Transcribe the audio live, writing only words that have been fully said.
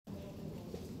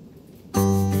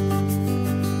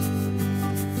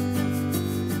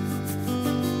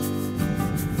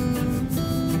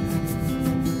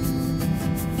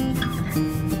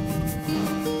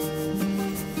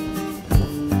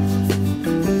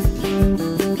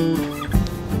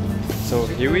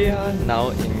here we are now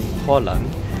in Poland,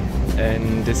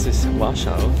 and this is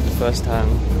Warsaw, the first time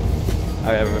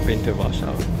I've ever been to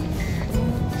Warsaw.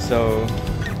 So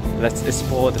let's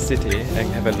explore the city and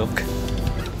have a look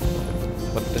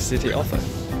what the city offers.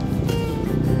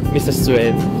 Mr.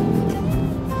 Sweat.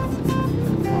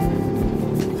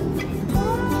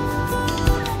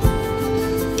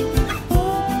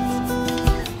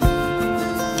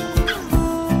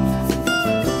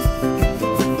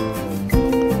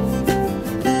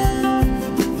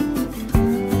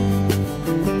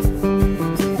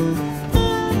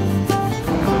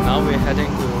 Heading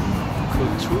to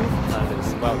Kultur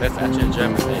Palace. Well, that's actually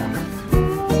Germany.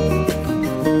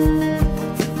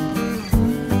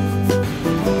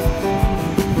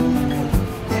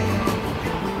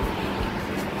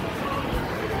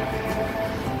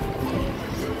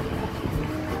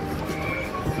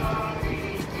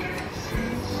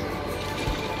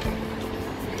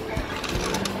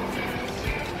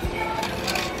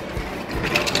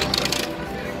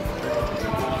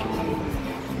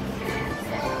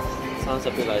 Sounds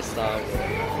a bit like Star Wars.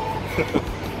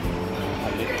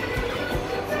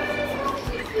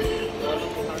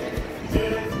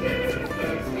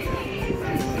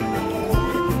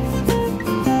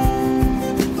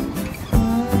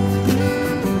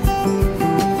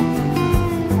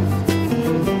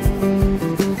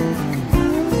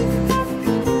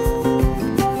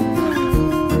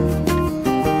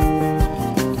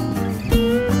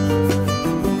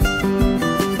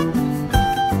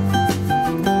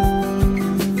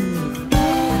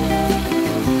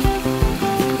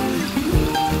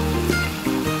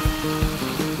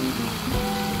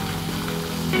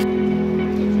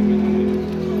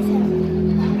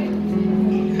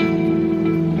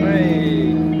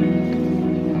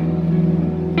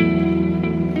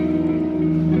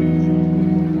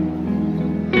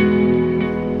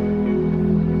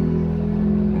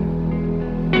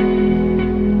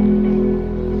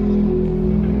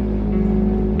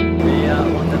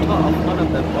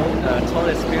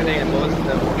 Tallest building and most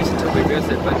visitor we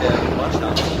visit when they're in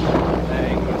Warsaw.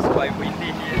 And it's quite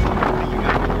windy here.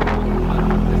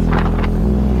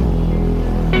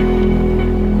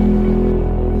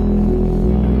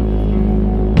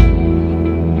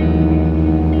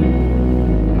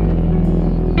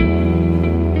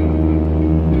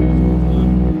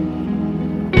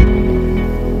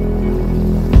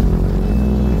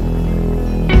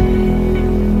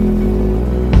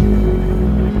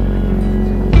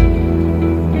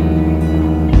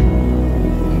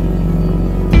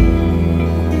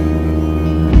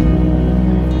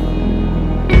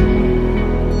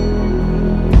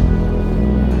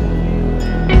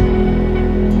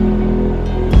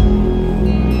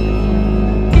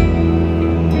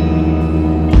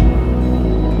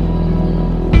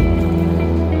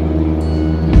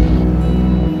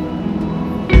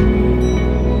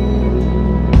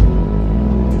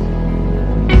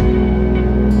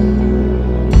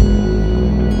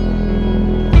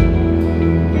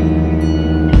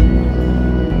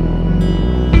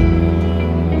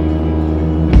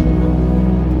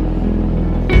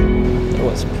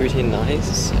 Pretty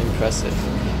nice, impressive,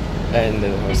 and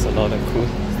there was a lot of cool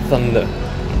thunder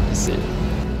to see.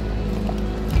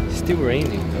 Still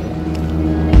raining though.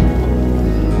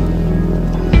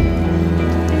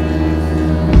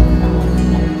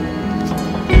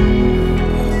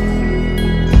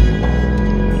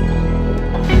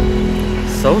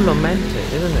 So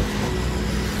romantic, isn't it?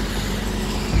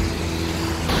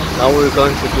 Now we're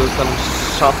going to do some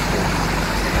shopping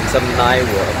and some night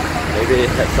walk. Maybe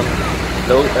have some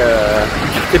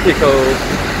typical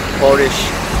Polish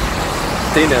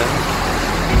dinner.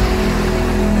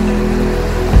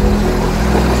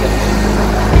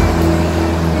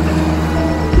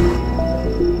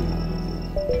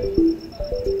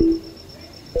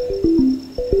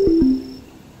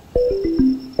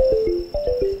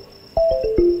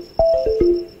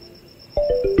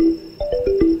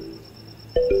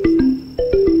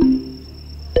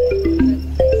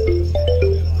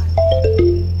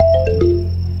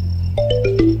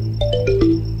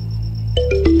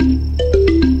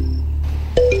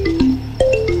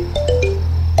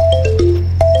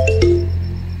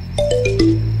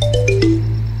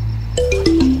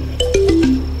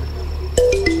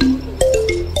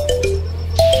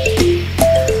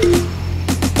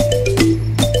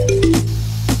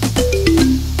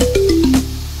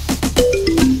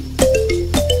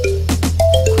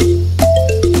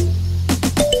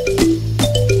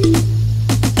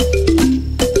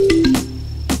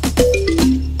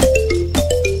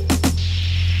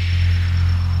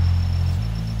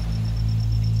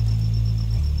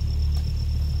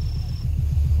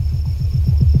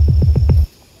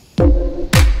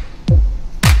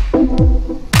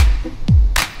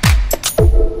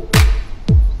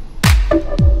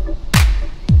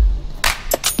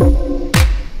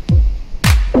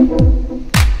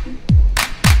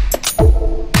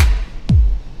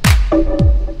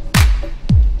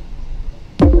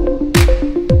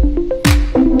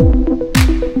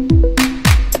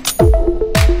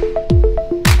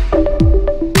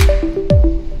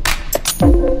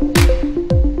 So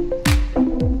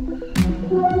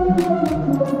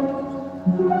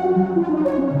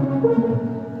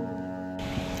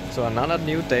another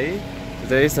new day.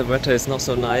 Today the weather is not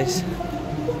so nice.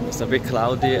 It's a bit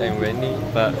cloudy and rainy,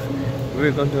 but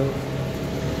we're going to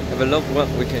have a look what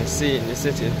we can see in the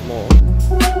city more.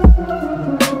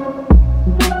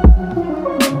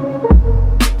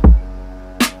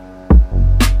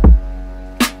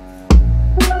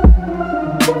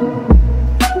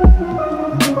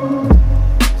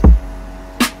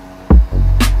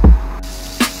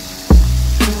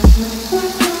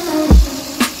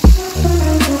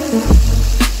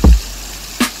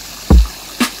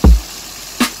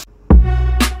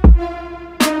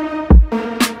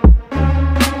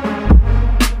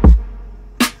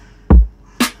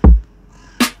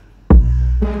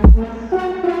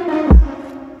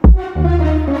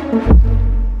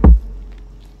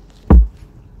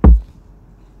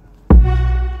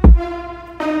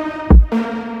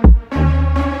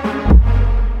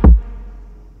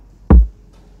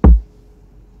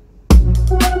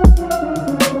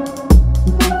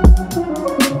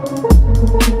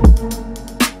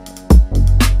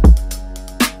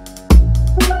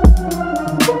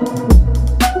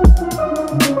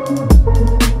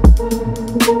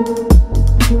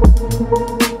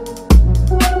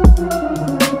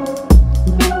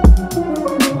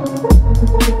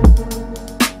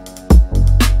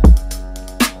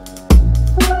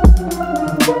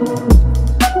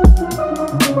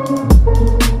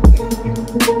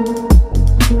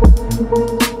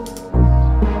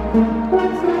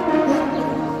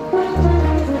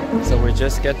 So we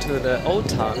just get to the old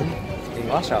town in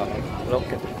Warschau. Look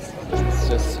at this. It's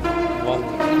just one